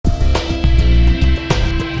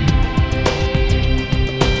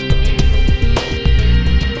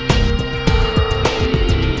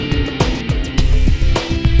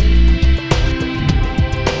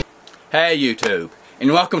Hey YouTube,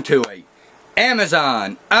 and welcome to a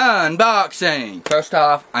Amazon unboxing. First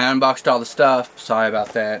off, I unboxed all the stuff. Sorry about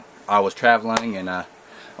that. I was traveling and I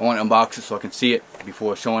want to unbox it so I can see it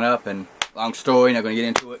before showing up. And long story, not going to get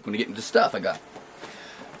into it. I'm going to get into the stuff I got.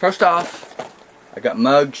 First off, I got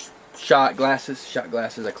mugs, shot glasses.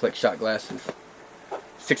 I collect shot glasses.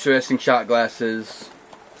 6 wrestling shot glasses.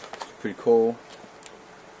 Pretty cool.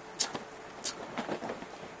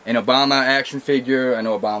 An Obama action figure. I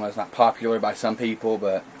know Obama is not popular by some people,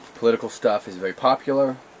 but political stuff is very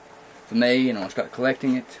popular for me, and I want to start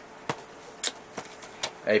collecting it.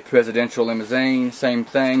 A presidential limousine, same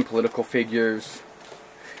thing. Political figures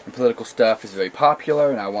and political stuff is very popular,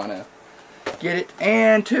 and I want to get it.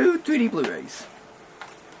 And 2 3D Blu-rays.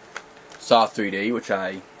 Saw 3D, which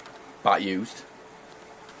I bought used.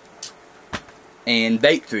 And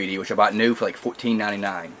Bait 3D, which I bought new for like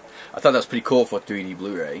 $14.99. I thought that was pretty cool for a 3D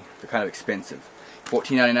Blu-ray. They're kind of expensive.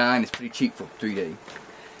 $14.99 is pretty cheap for 3D.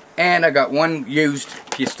 And I got one used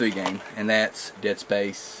PS3 game, and that's Dead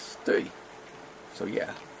Space 3. So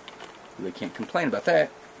yeah, really can't complain about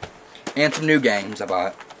that. And some new games I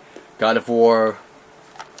bought. God of War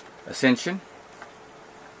Ascension.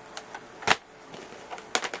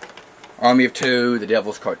 Army of Two, The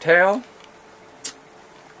Devil's Cartel.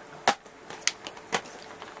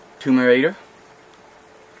 Tomb Raider.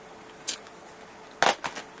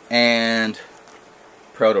 And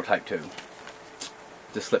Prototype 2,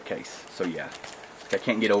 the slipcase. So yeah,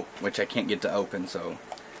 which I can't get to open. So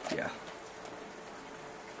yeah.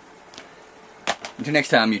 Until next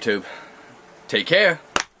time, YouTube. Take care.